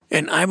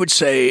And I would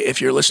say if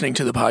you're listening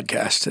to the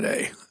podcast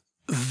today,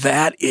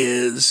 that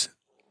is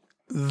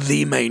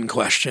the main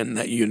question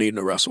that you need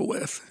to wrestle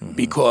with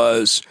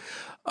because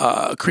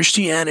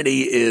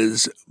Christianity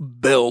is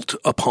built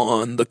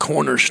upon the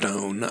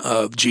cornerstone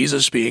of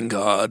Jesus being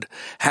God,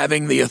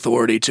 having the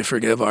authority to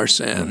forgive our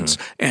sins,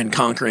 and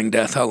conquering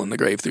death, hell, and the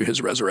grave through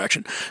his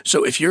resurrection.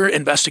 So if you're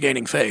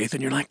investigating faith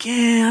and you're like,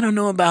 I don't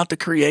know about the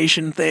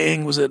creation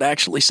thing. Was it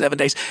actually 7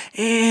 days?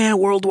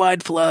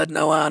 Worldwide flood.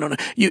 No, I don't know.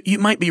 You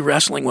might be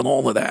wrestling with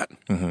all of that.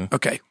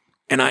 Okay.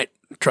 And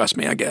trust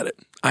me, I get it.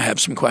 I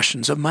have some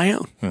questions of my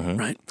own,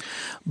 right?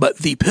 But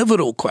the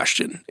pivotal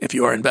question, if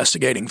you are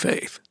investigating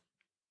faith,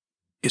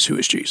 is who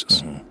is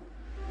Jesus?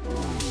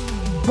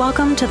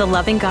 Welcome to the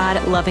Loving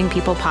God, Loving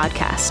People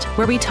podcast,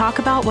 where we talk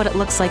about what it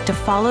looks like to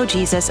follow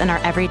Jesus in our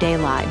everyday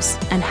lives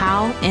and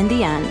how, in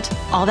the end,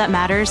 all that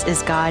matters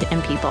is God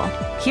and people.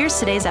 Here's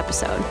today's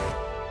episode.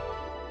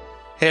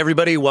 Hey,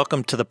 everybody.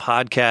 Welcome to the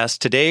podcast.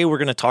 Today, we're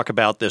going to talk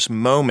about this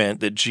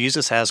moment that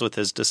Jesus has with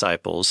his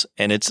disciples,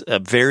 and it's a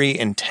very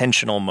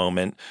intentional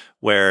moment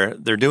where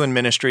they're doing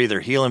ministry, they're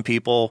healing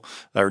people,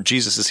 or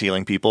Jesus is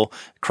healing people,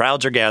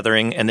 crowds are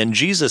gathering, and then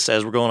Jesus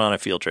says, we're going on a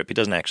field trip. He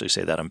doesn't actually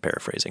say that. I'm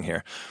paraphrasing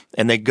here.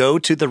 And they go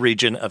to the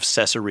region of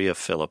Caesarea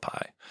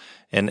Philippi.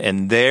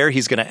 And there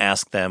he's going to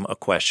ask them a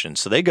question.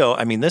 So they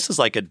go, this is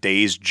like a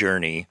day's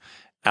journey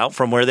out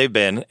from where they've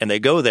been, and they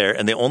go there,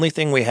 and the only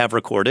thing we have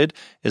recorded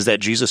is that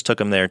Jesus took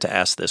them there to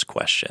ask this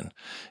question.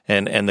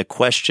 And the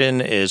question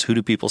is, who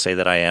do people say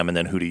that I am? And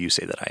then who do you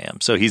say that I am?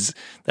 So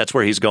that's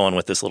where he's going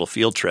with this little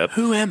field trip.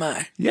 Who am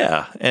I?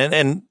 Yeah.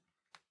 And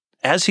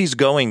as he's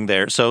going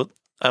there, so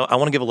I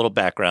want to give a little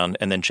background,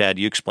 and then Chad,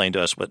 you explain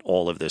to us what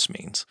all of this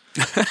means.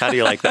 How do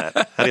you like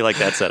that? How do you like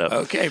that setup?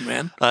 Okay,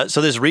 man. So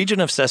this region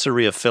of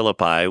Caesarea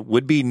Philippi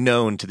would be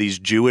known to these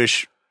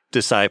Jewish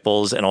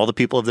disciples and all the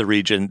people of the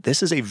region.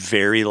 This is a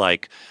very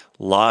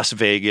Las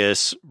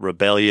Vegas,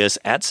 rebellious.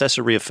 At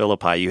Caesarea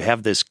Philippi, you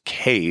have this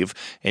cave,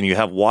 and you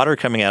have water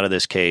coming out of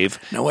this cave.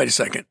 Now, wait a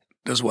second.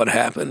 Does what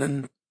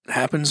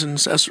happens in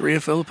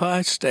Caesarea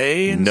Philippi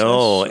stay in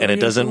No, Caesarea and it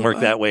doesn't Philippi?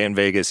 work that way in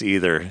Vegas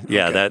either.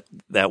 Yeah, Okay.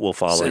 that will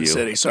follow Sin you.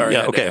 City. Sorry,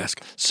 I had to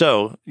ask.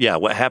 So,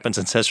 what happens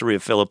in Caesarea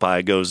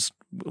Philippi goes,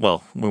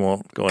 well, we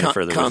won't go any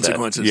further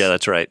consequences. with that. Yeah,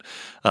 that's right.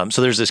 So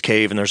there's this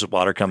cave, and there's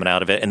water coming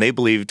out of it, and they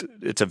believed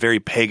it's a very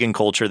pagan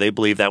culture. They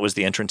believed that was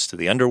the entrance to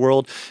the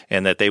underworld,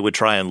 and that they would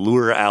try and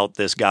lure out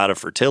this god of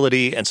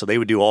fertility, and so they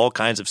would do all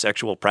kinds of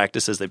sexual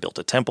practices. They built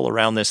a temple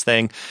around this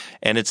thing,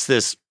 and it's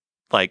this,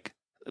 I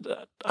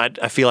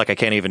feel like I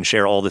can't even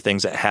share all the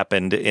things that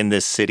happened in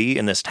this city,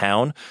 in this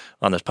town,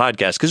 on this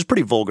podcast, because it's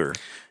pretty vulgar.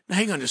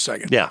 Hang on just a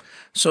second. Yeah.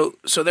 So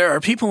there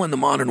are people in the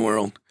modern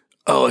world.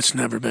 Oh, it's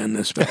never been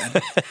this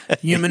bad.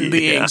 Human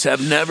beings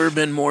have never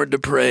been more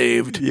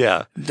depraved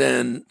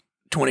than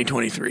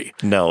 2023.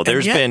 No,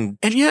 there's and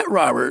yet,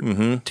 Robert,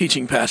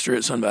 teaching pastor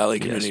at Sun Valley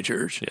Community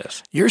Church,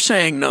 you're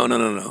saying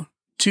no.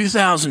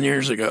 2,000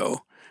 years ago,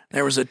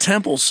 there was a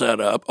temple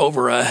set up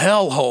over a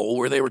hellhole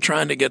where they were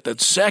trying to get the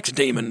sex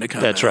demon to come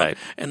out. That's right.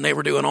 And they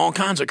were doing all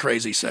kinds of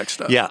crazy sex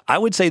stuff. Yeah, I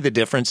would say the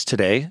difference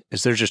today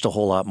is there's just a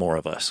whole lot more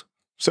of us.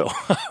 So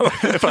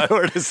if I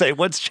were to say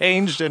what's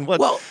changed and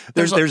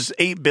there's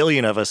 8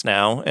 billion of us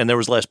now, and there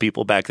was less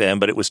people back then,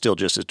 but it was still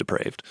just as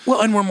depraved.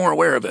 Well, and we're more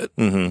aware of it.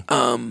 When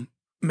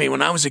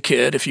I was a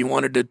kid, if you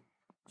wanted to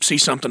see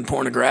something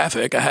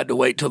pornographic, I had to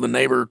wait till the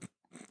neighbor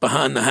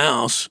behind the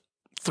house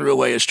threw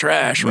away his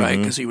trash, right?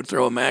 Because he would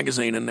throw a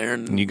magazine in there.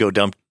 And you go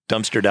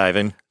dumpster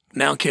diving.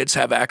 Now kids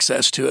have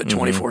access to it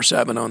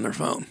 24/7 on their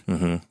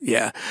phone.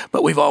 Yeah,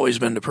 but we've always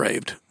been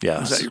depraved.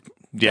 Yeah.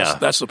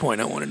 That's the point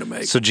I wanted to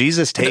make. So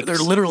Jesus takes... They're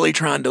literally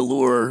trying to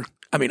lure...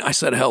 I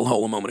said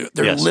hellhole a moment ago.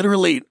 They're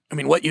literally...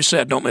 what you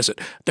said, don't miss it.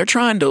 They're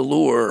trying to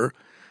lure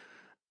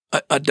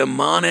a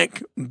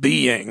demonic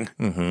being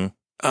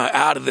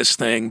out of this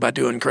thing by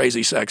doing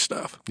crazy sex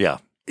stuff. Yeah.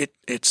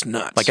 It's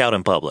nuts. Like out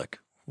in public.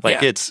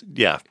 It's...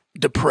 Yeah.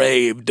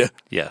 Depraved.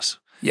 Yes.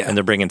 Yeah. And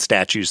they're bringing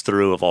statues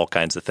through of all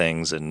kinds of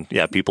things, and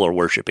people are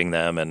worshiping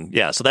them, and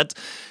so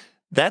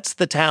that's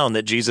the town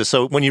that Jesus.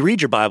 So when you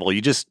read your Bible,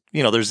 you just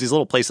there's these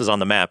little places on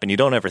the map, and you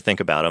don't ever think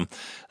about them.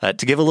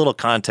 To give a little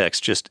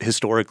context, just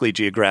historically,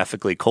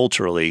 geographically,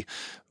 culturally,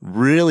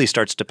 really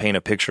starts to paint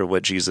a picture of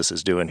what Jesus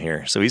is doing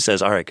here. So he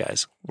says, "All right,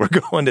 guys, we're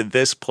going to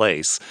this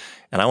place,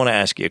 and I want to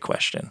ask you a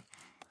question.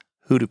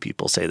 Who do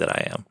people say that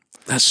I am?"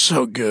 That's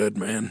so good,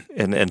 man.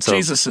 And so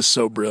Jesus is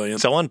so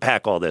brilliant. So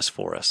unpack all this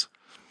for us.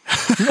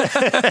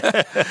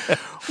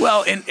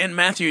 Well, in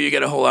Matthew, you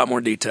get a whole lot more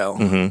detail.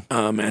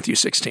 Matthew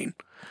 16.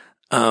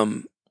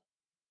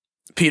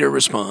 Peter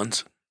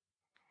responds,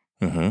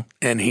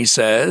 and he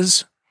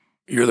says,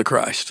 "You're the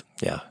Christ.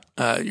 Yeah.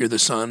 You're the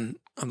Son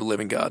of the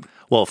living God."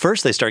 Well,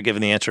 first they start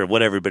giving the answer of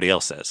what everybody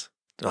else says.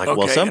 They're like,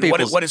 well, some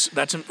people...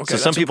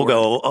 some people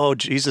go, oh,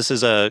 Jesus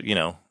is a,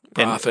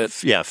 prophet.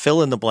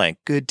 Fill in the blank.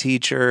 Good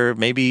teacher.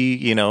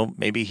 Maybe,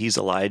 maybe he's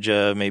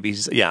Elijah. Maybe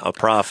he's, a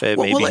prophet.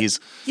 He's...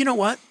 You know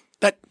what?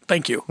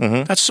 Thank you.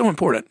 That's so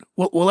important.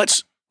 Well,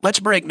 let's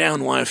break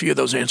down why a few of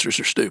those answers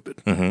are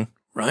stupid.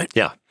 Right?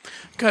 Yeah.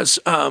 Because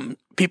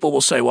people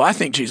will say, well, I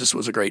think Jesus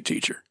was a great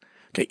teacher.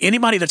 Okay,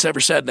 anybody that's ever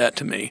said that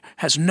to me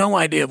has no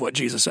idea of what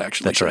Jesus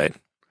actually That's said. right.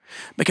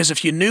 Because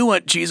if you knew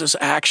what Jesus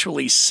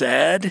actually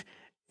said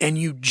and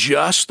you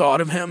just thought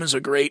of him as a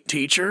great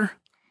teacher,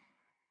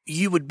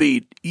 you would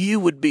be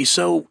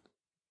so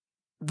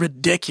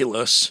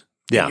ridiculous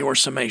in your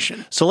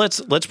summation. So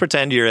let's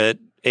pretend you're at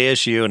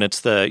ASU and it's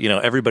the,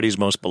 everybody's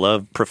most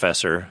beloved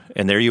professor,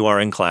 and there you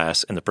are in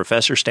class, and the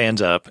professor stands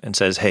up and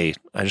says, "Hey,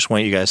 I just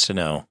want you guys to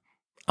know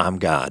I'm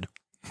God."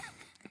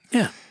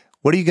 Yeah.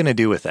 What are you going to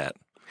do with that?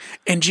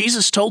 And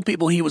Jesus told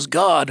people he was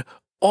God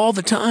all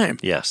the time.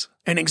 Yes.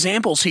 And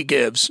examples he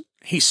gives,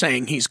 he's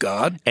saying he's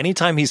God.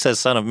 Anytime he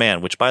says Son of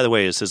Man, which by the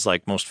way is his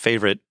most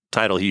favorite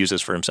title he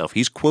uses for himself,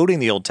 he's quoting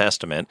the Old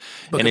Testament.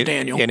 Book of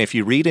Daniel. And if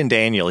you read in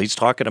Daniel, he's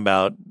talking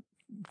about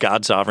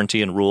God's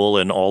sovereignty and rule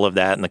and all of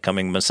that and the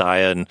coming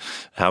Messiah and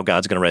how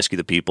God's going to rescue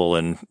the people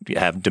and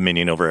have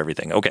dominion over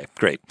everything. Okay,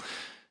 great.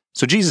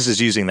 So Jesus is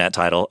using that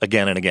title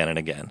again and again and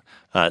again.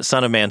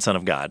 Son of Man, Son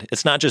of God.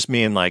 It's not just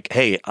being like,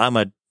 hey, I'm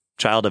a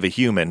child of a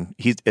human.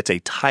 It's a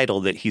title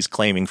that he's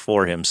claiming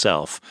for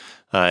himself.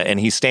 And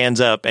he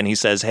stands up and he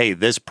says, hey,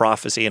 this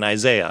prophecy in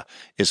Isaiah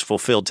is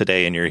fulfilled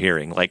today in your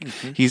hearing.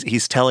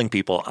 He's telling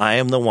people, I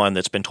am the one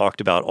that's been talked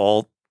about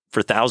all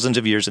for thousands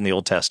of years in the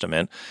Old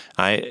Testament.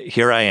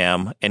 Here I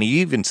am. And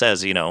he even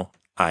says,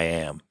 I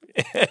am,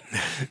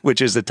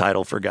 which is the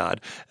title for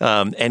God.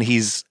 And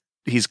he's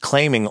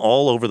claiming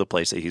all over the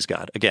place that he's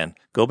God. Again,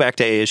 go back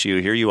to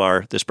ASU. Here you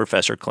are. This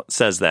professor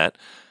says that.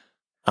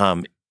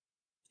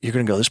 You're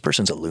going to go, this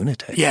person's a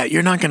lunatic. Yeah,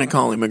 you're not going to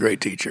call him a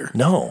great teacher.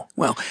 No.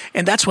 Well,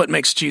 and that's what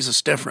makes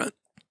Jesus different.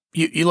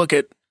 You look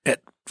at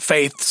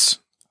faiths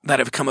that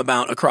have come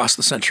about across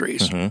the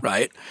centuries,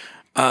 right?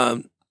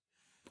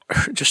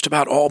 Just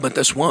about all but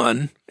this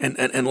one, and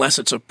unless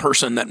it's a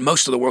person that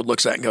most of the world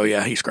looks at and go,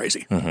 yeah, he's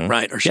crazy,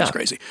 right? Or she's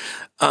crazy.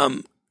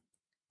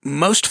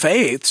 Most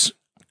faiths,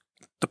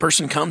 the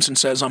person comes and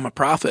says, I'm a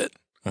prophet,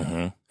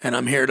 and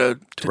I'm here to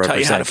tell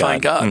you how to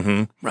find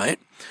God, right?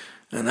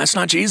 And that's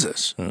not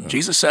Jesus.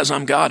 Jesus says,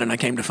 I'm God, and I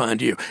came to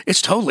find you. It's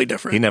totally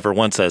different. He never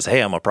once says, hey,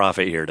 I'm a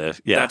prophet here to,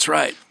 That's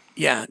right.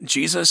 Yeah,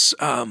 Jesus,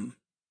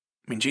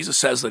 Jesus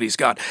says that he's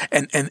God.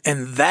 And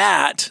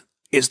that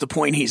is the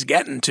point he's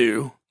getting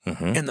to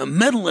in the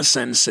middle of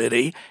Sin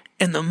City,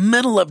 in the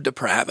middle of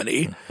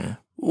depravity,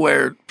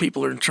 where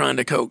people are trying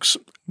to coax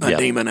a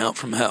demon out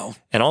from hell.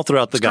 And all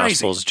throughout the It's crazy.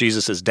 Gospels,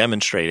 Jesus is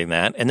demonstrating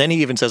that. And then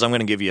he even says, I'm going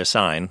to give you a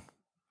sign.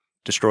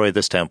 Destroy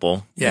this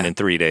temple, and in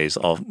 3 days,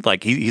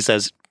 he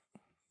says,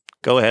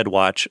 go ahead,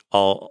 watch.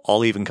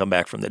 I'll even come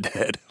back from the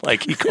dead.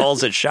 He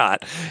calls it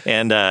shot,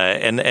 and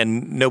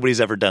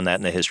nobody's ever done that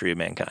in the history of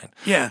mankind.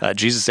 Yeah,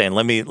 Jesus saying,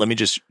 let me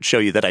just show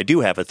you that I do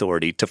have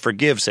authority to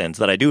forgive sins,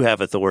 that I do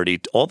have authority,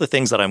 all the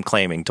things that I'm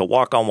claiming, to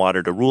walk on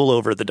water, to rule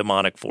over the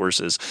demonic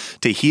forces,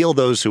 to heal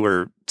those who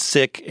are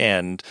sick,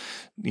 and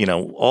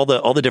all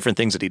the different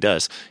things that he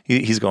does.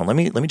 He's going, let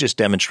me just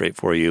demonstrate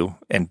for you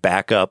and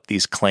back up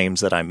these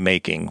claims that I'm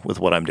making with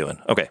what I'm doing.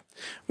 Okay.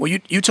 Well,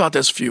 you taught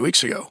this a few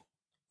weeks ago.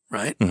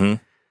 Right?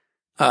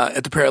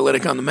 At the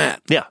paralytic on the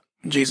mat. Yeah.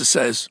 Jesus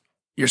says,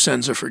 your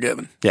sins are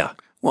forgiven. Yeah.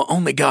 Well,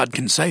 only God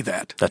can say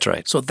that. That's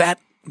right. So that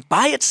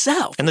by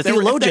itself. And the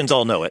theologians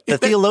all know it. The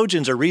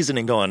theologians are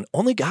reasoning going,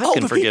 only God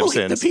can forgive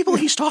sins. The people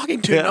he's talking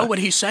to know what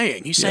he's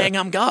saying. He's saying,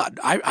 I'm God.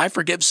 I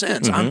forgive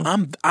sins.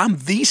 I'm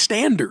the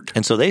standard.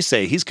 And so they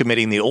say he's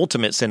committing the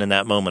ultimate sin in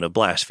that moment of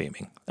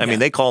blaspheming. I mean,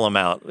 they call him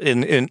out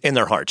in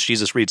their hearts.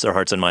 Jesus reads their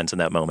hearts and minds in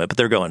that moment. But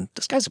they're going,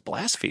 this guy's a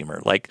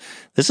blasphemer.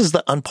 This is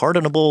the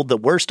unpardonable, the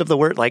worst of the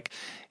worst.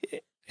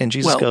 And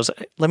Jesus goes,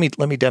 let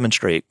me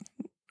demonstrate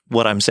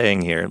what I'm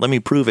saying here. Let me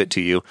prove it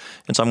to you.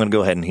 And so I'm going to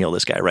go ahead and heal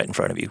this guy right in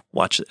front of you.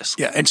 Watch this.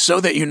 Yeah, and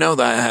so that you know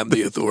that I have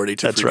the authority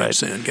to forgive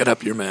sin. Get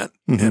up your mat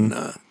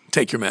and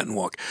take your mat and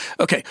walk.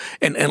 Okay,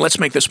 and let's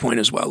make this point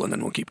as well, and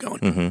then we'll keep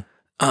going.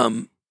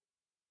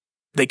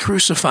 They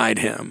crucified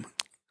him.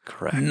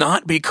 Correct.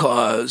 Not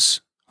because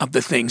of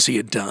the things he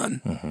had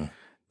done.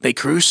 They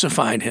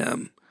crucified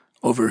him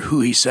over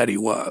who he said he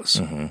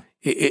was.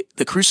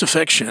 The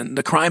crucifixion,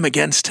 the crime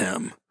against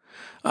him,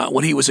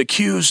 what he was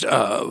accused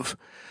of,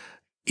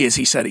 is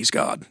he said he's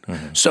God.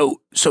 So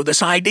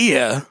this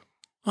idea,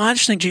 I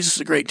just think Jesus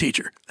is a great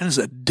teacher. That is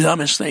the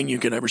dumbest thing you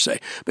could ever say,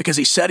 because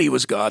he said he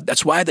was God.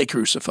 That's why they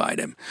crucified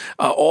him.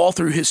 All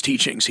through his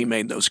teachings, he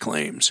made those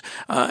claims.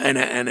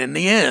 And in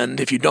the end,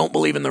 if you don't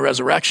believe in the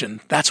resurrection,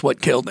 that's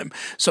what killed him.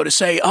 So to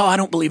say, I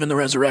don't believe in the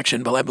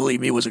resurrection, but I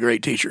believe he was a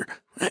great teacher,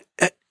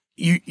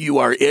 you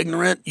are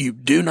ignorant. You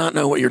do not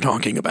know what you're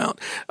talking about.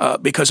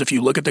 Because if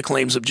you look at the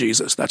claims of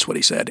Jesus, that's what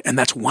he said. And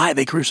that's why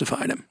they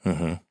crucified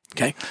him.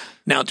 Okay.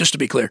 Now, just to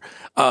be clear,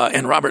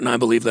 and Robert and I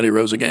believe that he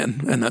rose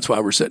again, and that's why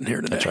we're sitting here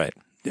today. That's right.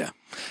 Yeah.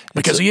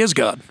 Because he is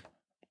God.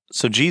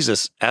 So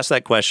Jesus asked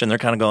that question. They're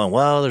kind of going,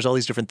 well, there's all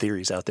these different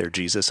theories out there,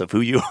 Jesus, of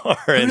who you are.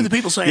 Who do the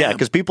people say? Yeah,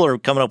 because people are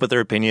coming up with their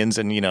opinions,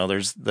 and,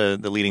 there's the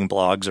leading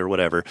blogs or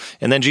whatever.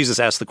 And then Jesus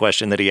asked the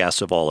question that he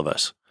asks of all of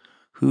us.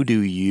 Who do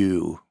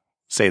you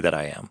say that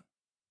I am?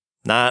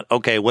 Not,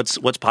 okay, what's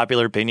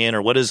popular opinion,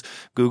 or what does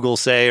Google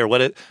say,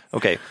 or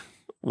okay,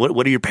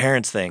 What do your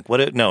parents think?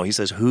 No, he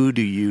says, who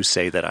do you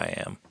say that I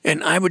am?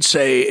 And I would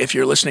say, if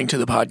you're listening to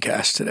the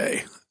podcast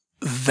today,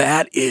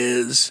 that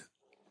is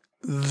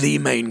the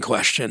main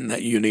question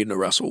that you need to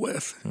wrestle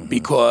with,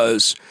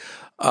 because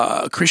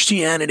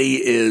Christianity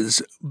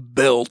is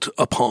built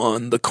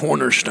upon the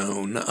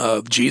cornerstone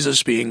of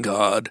Jesus being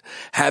God,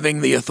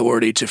 having the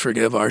authority to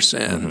forgive our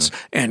sins,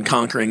 and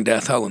conquering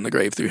death, hell, and the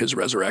grave through his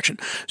resurrection.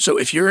 So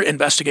if you're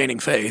investigating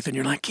faith and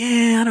you're like,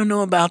 I don't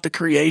know about the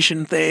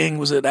creation thing.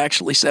 Was it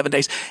actually 7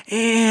 days?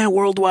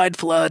 Worldwide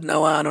flood?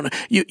 No, I don't know.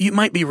 You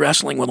might be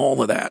wrestling with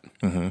all of that.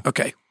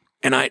 Okay.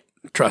 And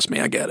trust me,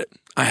 I get it.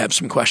 I have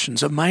some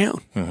questions of my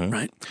own,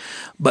 right?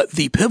 But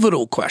the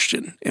pivotal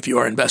question, if you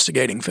are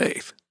investigating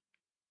faith,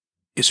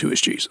 is who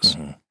is Jesus?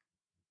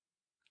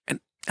 And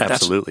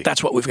Absolutely.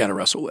 That's what we've got to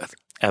wrestle with.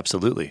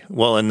 Absolutely.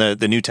 Well, in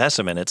the New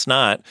Testament, it's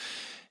not,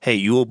 hey,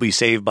 you will be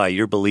saved by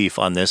your belief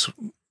on this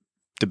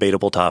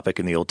debatable topic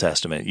in the Old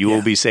Testament. You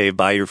will be saved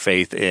by your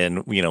faith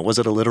in, was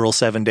it a literal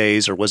 7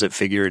 days or was it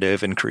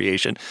figurative in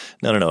creation?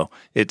 No.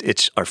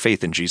 It's our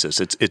faith in Jesus.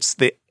 It's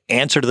the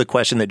answer to the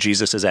question that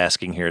Jesus is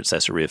asking here at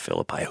Caesarea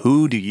Philippi.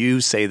 Who do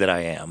you say that I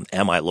am?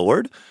 Am I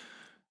Lord?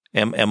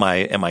 Am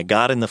I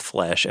God in the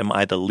flesh? Am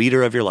I the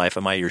leader of your life?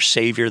 Am I your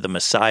Savior, the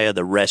Messiah,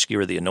 the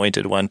rescuer, the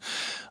anointed one?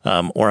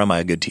 Or am I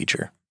a good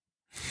teacher?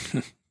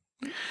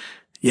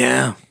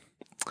 Yeah.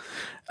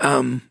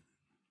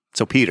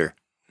 So Peter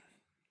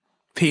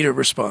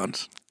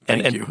responds.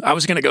 Thank you. I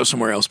was going to go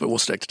somewhere else, but we'll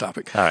stick to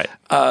topic. All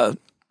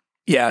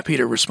right.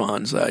 Peter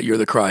responds, you're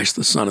the Christ,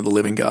 the Son of the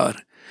living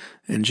God.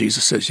 And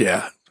Jesus says,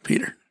 yeah,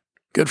 Peter,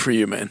 good for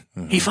you, man.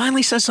 He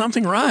finally says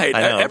something right.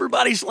 I know.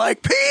 Everybody's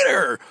like,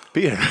 Peter.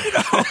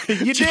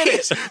 You did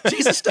it.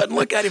 Jesus doesn't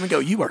look at him and go,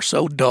 you are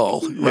so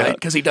dull, right?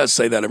 Because he does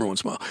say that every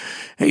once in a while.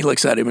 He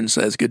looks at him and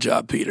says, good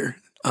job, Peter.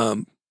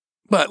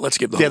 But let's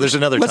give the there's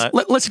another time.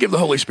 Let's give the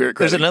Holy Spirit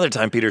credit. There's another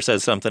time Peter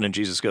says something and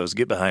Jesus goes,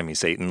 get behind me,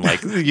 Satan.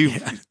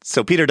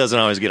 So Peter doesn't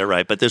always get it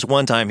right, but there's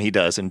one time he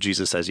does, and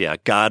Jesus says, yeah,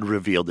 God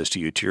revealed this to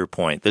you, to your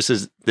point. This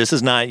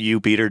is not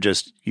you, Peter,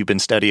 just you've been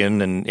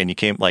studying and you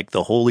came, like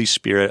the Holy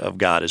Spirit of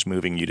God is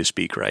moving you to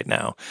speak right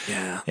now.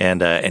 Yeah.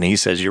 And he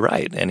says, you're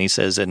right. And he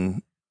says,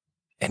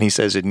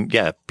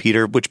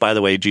 Peter, which by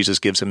the way, Jesus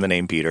gives him the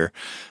name Peter,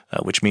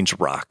 which means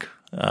rock.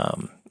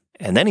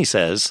 And then he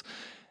says,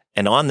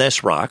 and on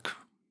this rock,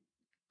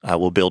 I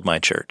will build my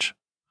church,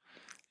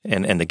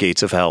 and the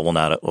gates of hell will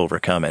not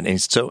overcome it. And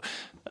so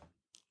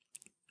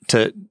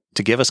to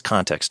give us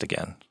context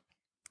again,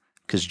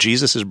 because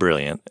Jesus is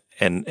brilliant,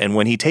 and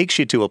when he takes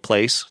you to a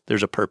place,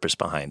 there's a purpose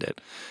behind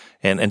it.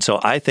 And so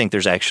I think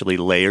there's actually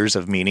layers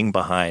of meaning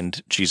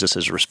behind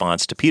Jesus'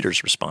 response to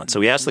Peter's response.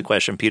 So he asks the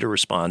question, Peter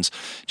responds,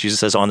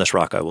 Jesus says, on this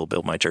rock I will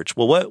build my church.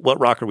 Well, what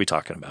rock are we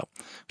talking about?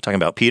 We're talking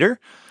about Peter,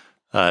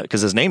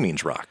 because his name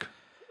means rock.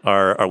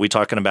 Are we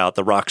talking about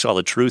the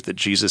rock-solid truth that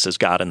Jesus is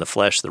God in the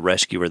flesh, the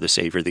rescuer, the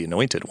Savior, the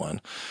anointed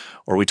one?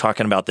 Or are we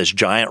talking about this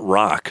giant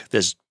rock,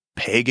 this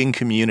pagan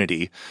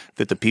community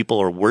that the people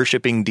are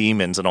worshiping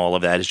demons and all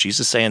of that? Is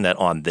Jesus saying that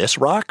on this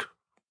rock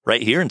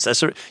right here in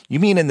Caesarea? You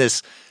mean in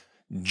this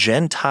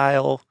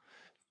Gentile,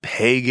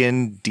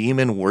 pagan,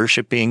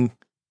 demon-worshiping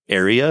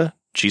area?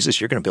 Jesus,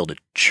 you're going to build a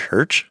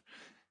church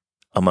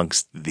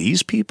amongst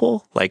these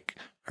people? Like,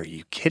 are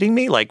you kidding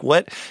me? Like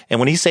what? And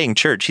when he's saying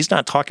church, he's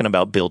not talking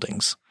about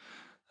buildings.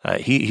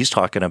 He's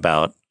talking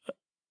about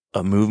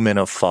a movement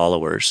of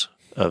followers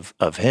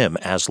of him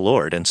as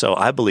Lord. And so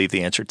I believe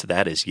the answer to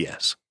that is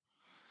yes.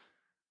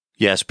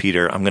 Yes,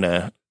 Peter, I'm going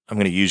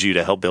to use you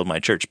to help build my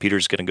church.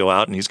 Peter's going to go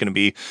out and he's going to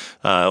be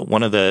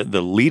one of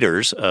the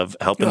leaders of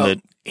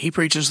helping He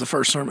preaches the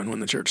first sermon when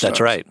the church starts.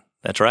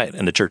 That's right.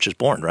 And the church is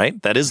born,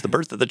 right? That is the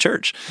birth of the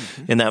church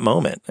in that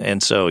moment.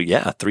 And so,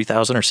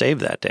 3,000 are saved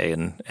that day.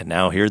 And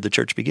now here the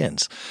church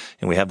begins.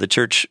 And we have the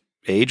church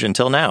age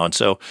until now. And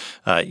so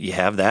you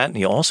have that. And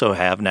you also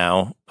have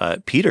now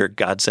Peter,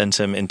 God sends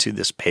him into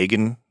this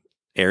pagan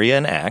area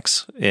in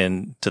Acts,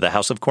 to the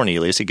house of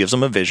Cornelius. He gives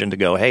him a vision to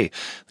go, hey,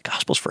 the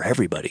gospel's for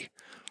everybody.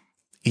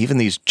 Even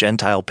these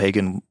Gentile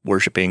pagan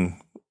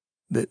worshiping,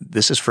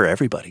 this is for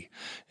everybody.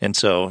 And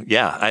so,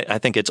 I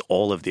think it's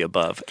all of the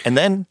above. And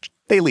then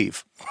they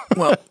leave.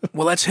 well,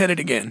 let's hit it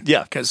again.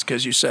 Yeah,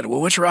 because you said, well,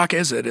 which rock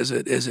is it? Is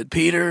it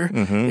Peter?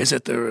 Is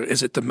it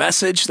the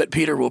message that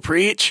Peter will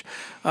preach?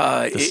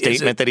 The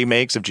statement that he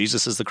makes of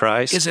Jesus as the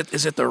Christ.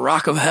 Is it the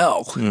rock of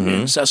hell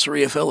in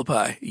Caesarea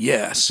Philippi?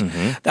 Yes.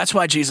 That's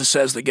why Jesus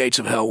says the gates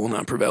of hell will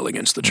not prevail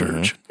against the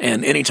church.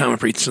 And anytime I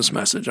preach this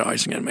message, I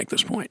always got to make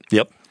this point.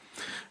 Yep.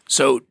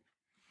 So,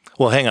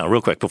 well, hang on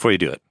real quick before you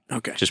do it.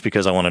 Okay. Just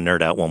because I want to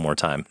nerd out one more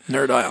time.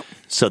 Nerd out.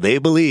 So they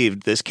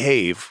believed this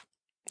cave.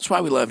 That's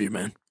why we love you,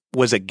 man.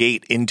 Was a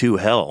gate into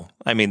hell.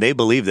 I mean, they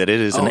believe that it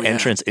is an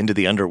entrance into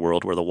the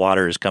underworld where the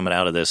water is coming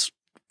out of this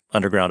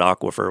underground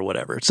aquifer or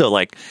whatever. So,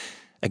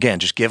 again,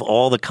 just give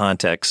all the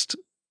context.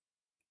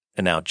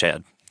 And now,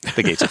 Chad,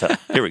 the gates of hell.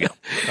 Here we go.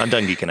 I'm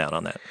done geeking out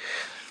on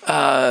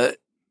that.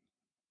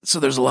 So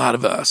there's a lot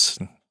of us,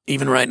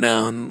 even right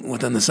now, and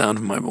within the sound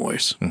of my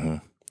voice.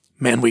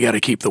 Man, we got to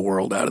keep the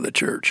world out of the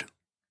church.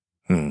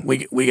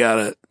 We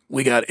got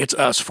it's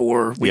us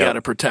four. We got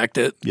to protect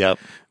it. Yep.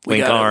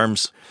 Link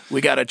arms.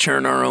 We got to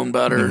churn our own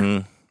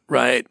butter.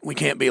 Right? We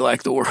can't be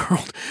like the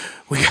world.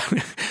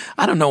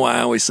 I don't know why I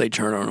always say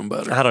churn our own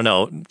butter. I don't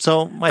know.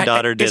 So my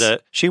daughter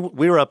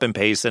we were up in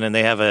Payson, and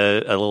they have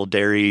a little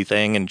dairy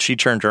thing, and she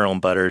churned her own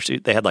butter.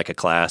 They had like a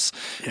class,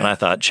 and I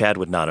thought Chad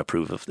would not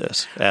approve of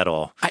this at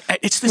all.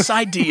 It's this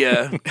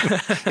idea.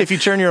 If you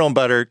churn your own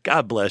butter,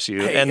 God bless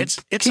you. Hey, and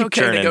it's keep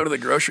okay churning. to go to the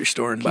grocery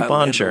store and keep buy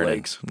on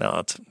churning.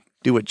 No,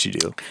 do what you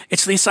do.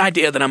 It's this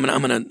idea that I'm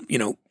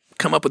gonna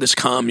come up with this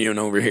commune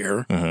over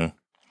here.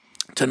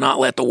 To not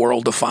let the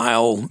world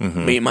defile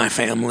me, my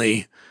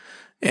family,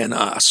 and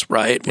us,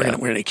 right? We're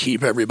going to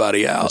keep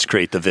everybody out. Let's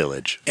create the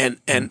village. And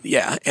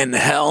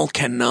hell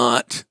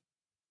cannot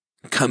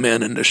come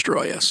in and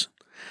destroy us.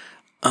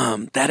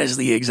 That is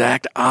the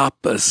exact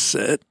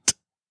opposite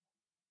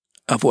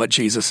of what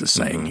Jesus is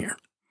saying here.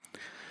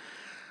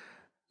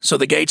 So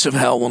the gates of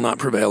hell will not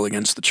prevail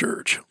against the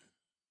church.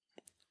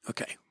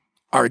 Okay.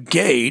 Are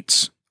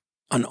gates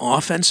an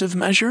offensive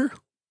measure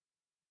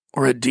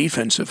or a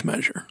defensive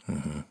measure?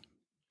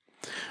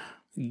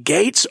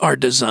 Gates are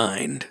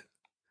designed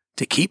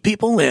to keep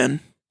people in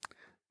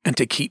and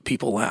to keep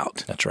people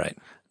out. That's right.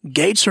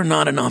 Gates are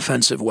not an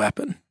offensive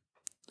weapon.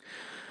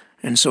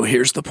 And so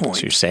here's the point.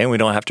 So you're saying we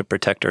don't have to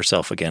protect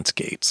ourselves against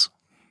gates.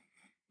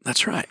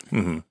 That's right.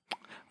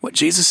 What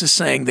Jesus is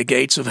saying, the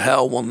gates of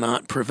hell will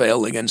not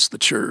prevail against the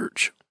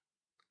church.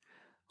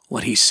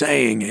 What he's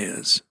saying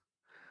is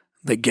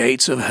the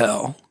gates of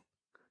hell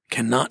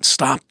cannot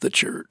stop the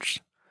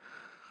church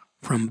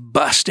from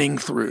busting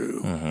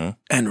through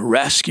and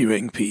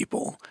rescuing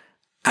people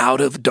out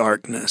of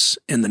darkness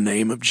in the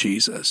name of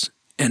Jesus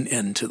and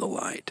into the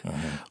light.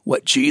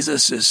 What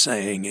Jesus is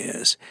saying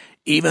is,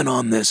 even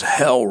on this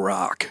hell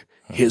rock,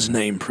 his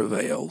name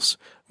prevails.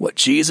 What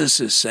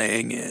Jesus is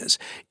saying is,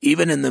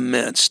 even in the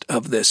midst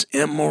of this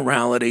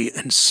immorality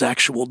and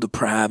sexual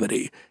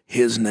depravity,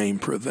 his name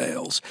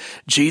prevails.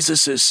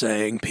 Jesus is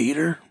saying,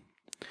 Peter,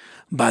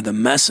 by the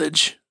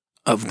message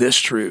of this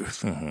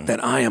truth,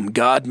 that I am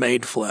God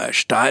made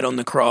flesh, died on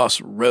the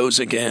cross, rose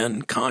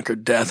again,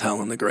 conquered death,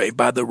 hell, and the grave.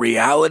 By the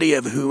reality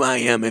of who I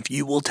am, if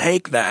you will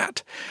take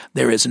that,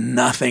 there is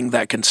nothing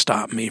that can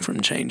stop me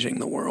from changing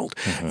the world.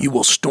 You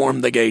will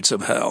storm the gates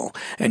of hell,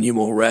 and you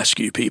will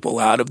rescue people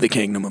out of the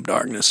kingdom of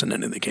darkness and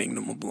into the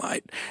kingdom of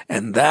light.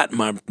 And that,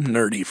 my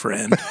nerdy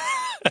friend,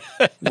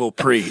 will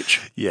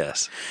preach.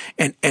 Yes.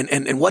 And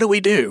what do we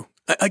do?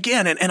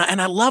 Again,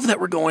 and I love that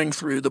we're going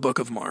through the book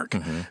of Mark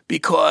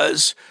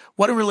because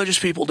what do religious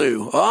people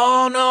do?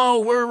 Oh, no,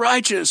 we're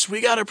righteous.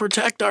 We got to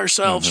protect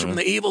ourselves from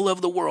the evil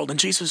of the world. And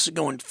Jesus is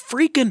going,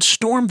 freaking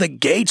storm the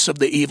gates of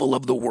the evil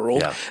of the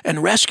world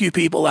and rescue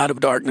people out of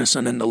darkness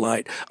and into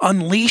light.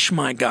 Unleash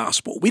my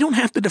gospel. We don't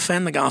have to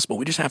defend the gospel.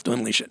 We just have to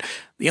unleash it.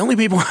 The only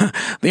people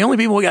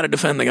we got to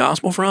defend the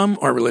gospel from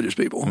are religious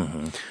people.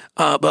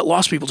 But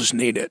lost people just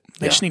need it.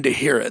 They just need to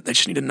hear it. They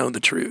just need to know the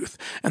truth.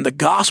 And the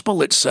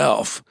gospel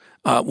itself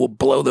will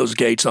blow those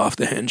gates off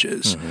the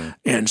hinges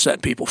and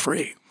set people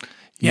free.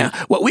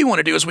 What we want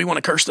to do is we want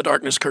to curse the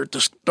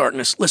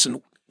darkness.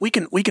 Listen, we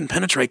can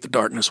penetrate the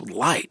darkness with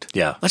light.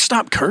 Let's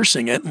stop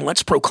cursing it and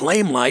let's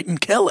proclaim light and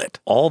kill it.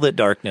 All that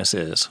darkness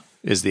is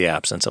the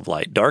absence of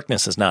light.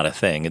 Darkness is not a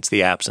thing. It's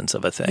the absence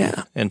of a thing.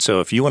 And so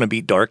if you want to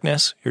beat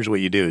darkness, here's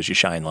what you do is you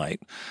shine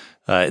light.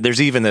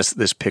 There's even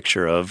this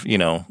picture of,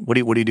 what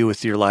do you do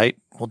with your light?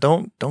 Well,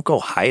 don't go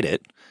hide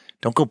it.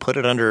 Don't go put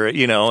it under,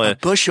 a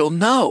bushel.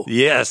 No.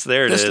 Yes,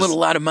 there it is. This little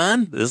light of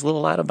mine. This little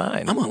light of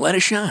mine. I'm going to let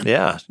it shine.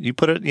 Yeah. You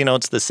put it,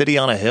 it's the city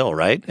on a hill,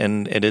 right?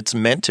 And it's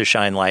meant to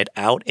shine light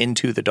out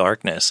into the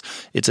darkness.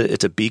 It's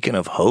a beacon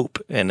of hope.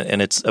 And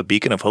it's a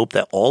beacon of hope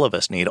that all of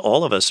us need.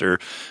 All of us are,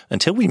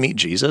 until we meet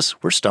Jesus,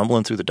 we're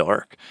stumbling through the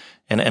dark.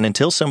 And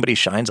until somebody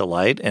shines a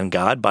light and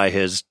God, by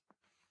his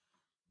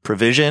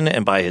provision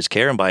and by his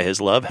care and by his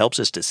love, helps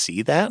us to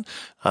see that,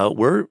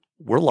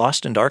 we're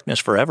lost in darkness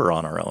forever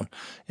on our own.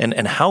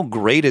 And how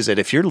great is it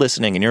if you're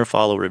listening and you're a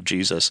follower of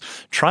Jesus,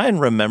 try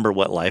and remember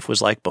what life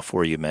was like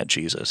before you met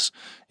Jesus.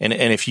 And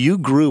if you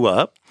grew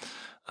up,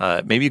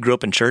 maybe you grew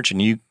up in church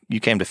and you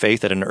came to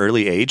faith at an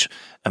early age,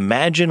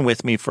 imagine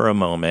with me for a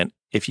moment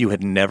if you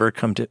had never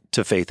come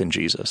to faith in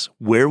Jesus.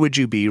 Where would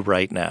you be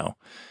right now?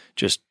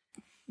 Just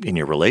in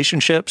your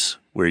relationships,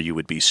 where you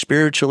would be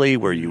spiritually,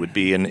 where you would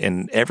be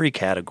in every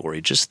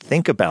category. Just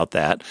think about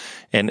that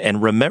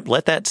and remember,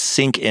 let that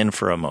sink in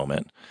for a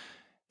moment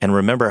and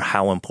remember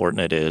how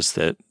important it is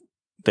that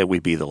we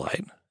be the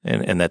light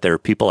and that there are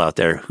people out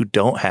there who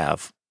don't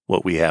have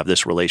what we have,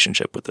 this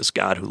relationship with this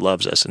God who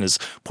loves us and has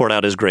poured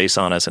out his grace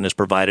on us and has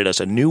provided us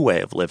a new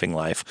way of living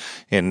life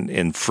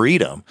in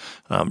freedom.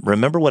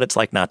 Remember what it's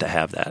like not to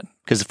have that.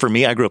 Because for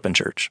me, I grew up in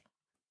church.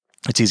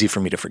 It's easy for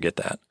me to forget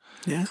that.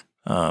 Yeah.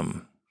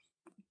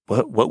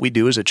 What we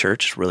do as a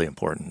church is really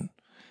important.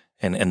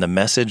 And the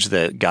message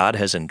that God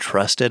has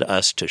entrusted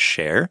us to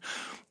share,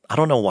 I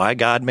don't know why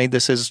God made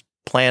this his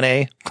plan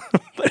A,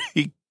 but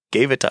he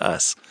gave it to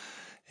us.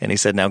 And he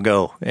said, now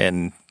go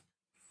and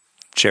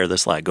share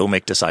this light. Go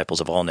make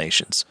disciples of all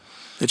nations.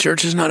 The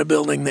church is not a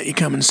building that you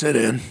come and sit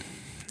in.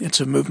 It's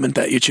a movement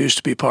that you choose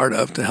to be part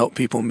of to help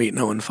people meet,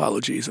 know, and follow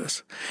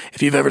Jesus.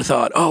 If you've ever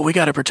thought, oh, we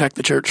got to protect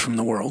the church from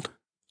the world.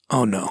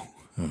 Oh, no.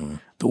 Mm-hmm.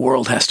 The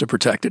world has to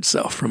protect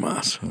itself from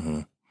us.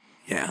 Mm-hmm.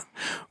 Yeah.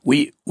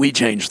 We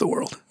change the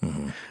world.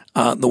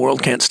 Mm-hmm. The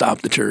world can't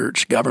stop the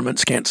church.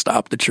 Governments can't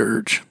stop the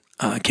church.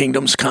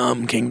 Kingdoms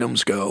come,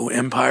 kingdoms go.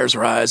 Empires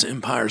rise,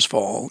 empires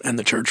fall, and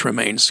the church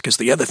remains. Because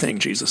the other thing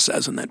Jesus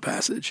says in that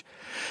passage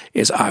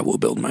is, I will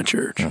build my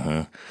church.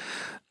 Mm-hmm.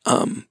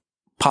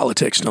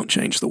 Politics don't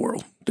change the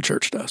world. The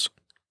church does.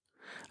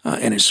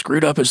 And as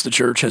screwed up as the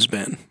church has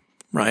been,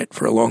 right,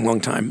 for a long,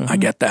 long time, mm-hmm. I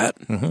get that.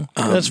 Mm-hmm.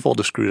 That's full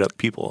of screwed up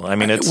people. I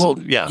mean,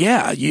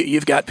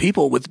 you've got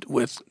people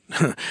with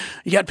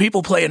you got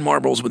people playing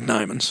marbles with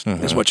diamonds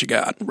mm-hmm. is what you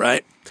got,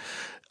 right?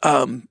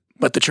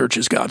 But the church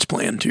is God's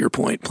plan, to your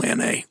point, plan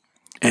A.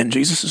 And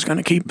Jesus is going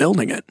to keep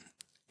building it.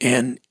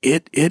 And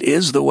it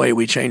is the way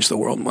we change the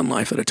world one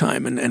life at a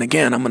time. And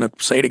again, I'm going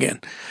to say it again.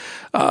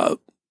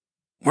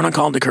 We're not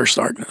called to curse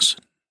darkness.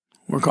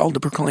 We're called to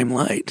proclaim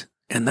light.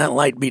 And that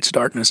light beats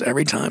darkness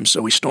every time.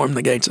 So we storm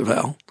the gates of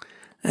hell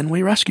and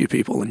we rescue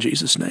people in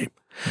Jesus' name.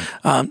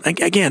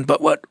 Again,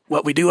 but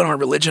what we do in our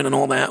religion and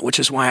all that, which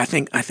is why I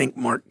think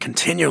Mark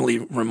continually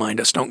remind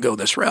us, don't go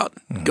this route,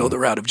 mm-hmm. go the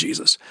route of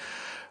Jesus,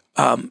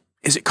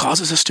 is it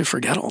causes us to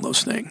forget all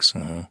those things,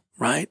 mm-hmm.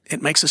 right?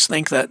 It makes us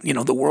think that,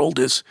 the world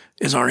is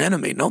our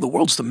enemy. No, the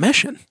world's the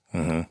mission,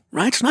 mm-hmm.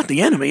 right? It's not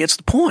the enemy. It's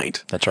the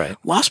point. That's right.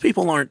 Lost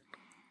people aren't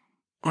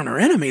our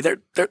enemy. They're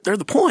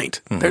the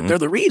point. Mm-hmm. They're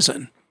the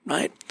reason,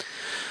 right?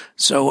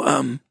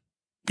 So,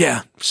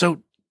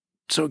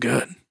 so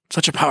good.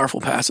 Such a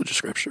powerful passage of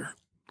Scripture.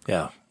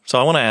 Yeah. So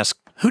I want to ask,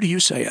 who do you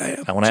say I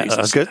am? I want to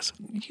ask. Good.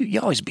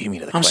 You always beat me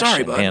to the question. I'm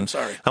sorry, bud. Man. I'm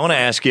sorry. I want to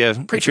ask you,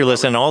 if you're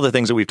listening to all the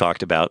things that we've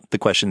talked about, the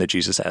question that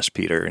Jesus asked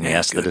Peter and he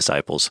asked the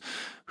disciples,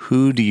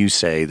 who do you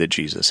say that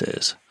Jesus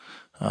is?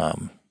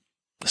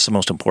 It's the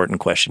most important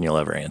question you'll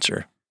ever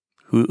answer.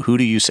 Who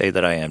do you say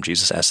that I am?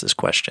 Jesus asked this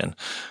question.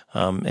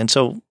 And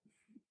so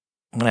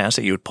I'm going to ask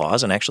that you would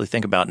pause and actually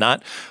think about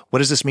not what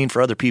does this mean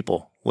for other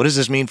people? What does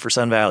this mean for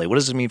Sun Valley? What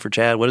does this mean for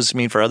Chad? What does this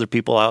mean for other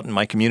people out in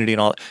my community and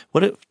all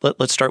that?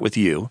 Let's start with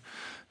you.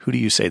 Who do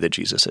you say that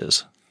Jesus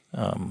is?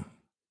 And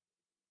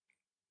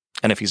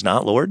if he's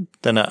not Lord,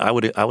 then I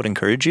would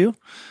encourage you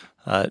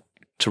to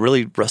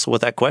really wrestle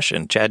with that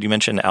question. Chad, you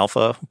mentioned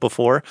Alpha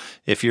before.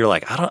 If you're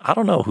like, I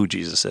don't know who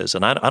Jesus is,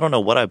 and I don't know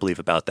what I believe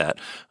about that.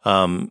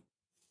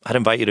 I'd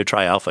invite you to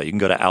try Alpha. You can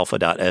go to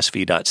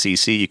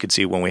alpha.sv.cc. You can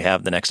see when we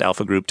have the next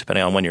Alpha group,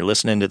 depending on when you're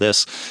listening to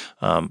this.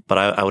 But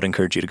I would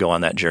encourage you to go on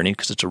that journey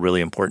because it's a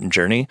really important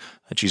journey.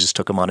 Jesus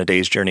took him on a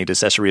day's journey to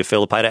Caesarea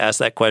Philippi to ask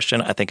that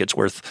question. I think it's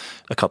worth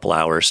a couple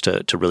hours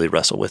to really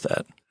wrestle with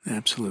that.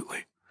 Absolutely.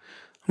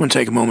 I'm going to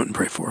take a moment and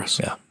pray for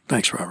us. Yeah.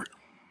 Thanks, Robert.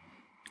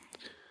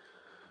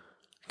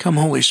 Come,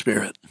 Holy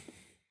Spirit.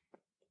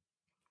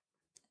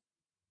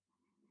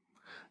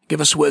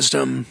 Give us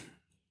wisdom,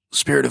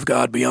 Spirit of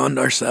God, beyond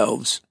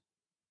ourselves,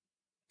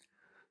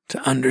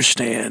 to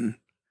understand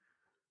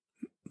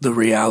the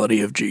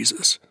reality of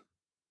Jesus.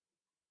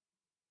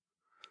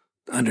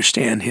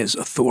 Understand his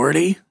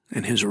authority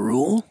and his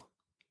rule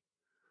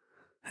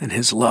and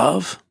his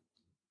love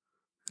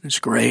and his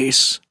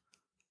grace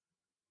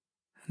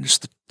and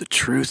just the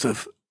truth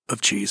of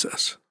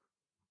Jesus.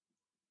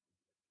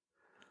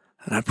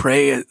 And I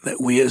pray that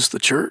we as the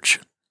church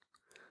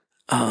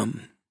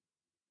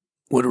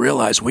would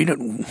realize we're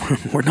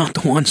not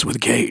the ones with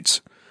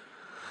gates.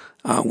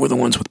 We're the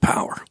ones with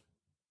power.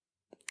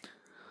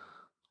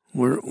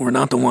 We're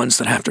not the ones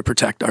that have to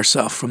protect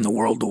ourselves from the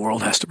world. The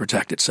world has to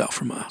protect itself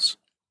from us.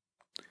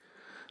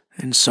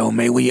 And so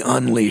may we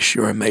unleash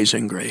your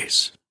amazing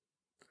grace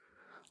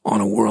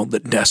on a world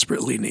that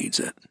desperately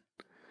needs it.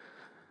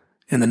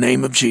 In the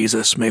name of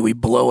Jesus, may we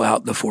blow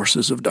out the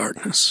forces of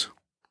darkness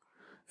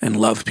and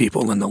love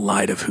people in the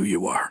light of who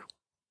you are.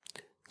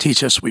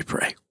 Teach us, we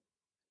pray.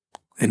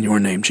 In your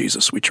name,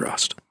 Jesus, we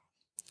trust.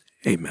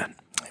 Amen.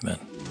 Amen.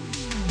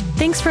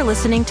 Thanks for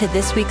listening to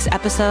this week's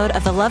episode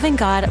of the Loving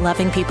God,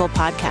 Loving People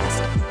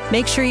podcast.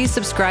 Make sure you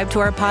subscribe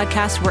to our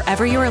podcast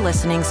wherever you are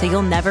listening so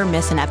you'll never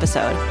miss an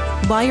episode.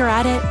 While you're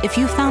at it, if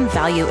you found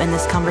value in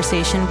this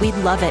conversation, we'd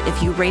love it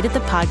if you rated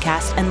the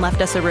podcast and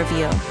left us a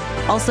review.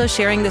 Also,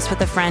 sharing this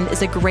with a friend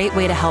is a great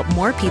way to help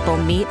more people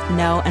meet,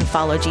 know, and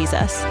follow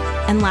Jesus.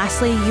 And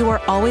lastly, you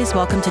are always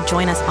welcome to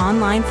join us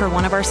online for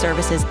one of our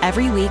services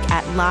every week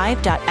at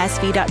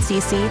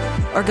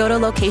live.sv.cc or go to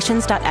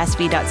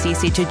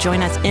locations.sv.cc to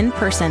join us in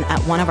person at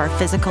one of our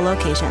physical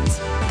locations.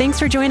 Thanks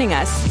for joining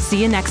us.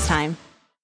 See you next time.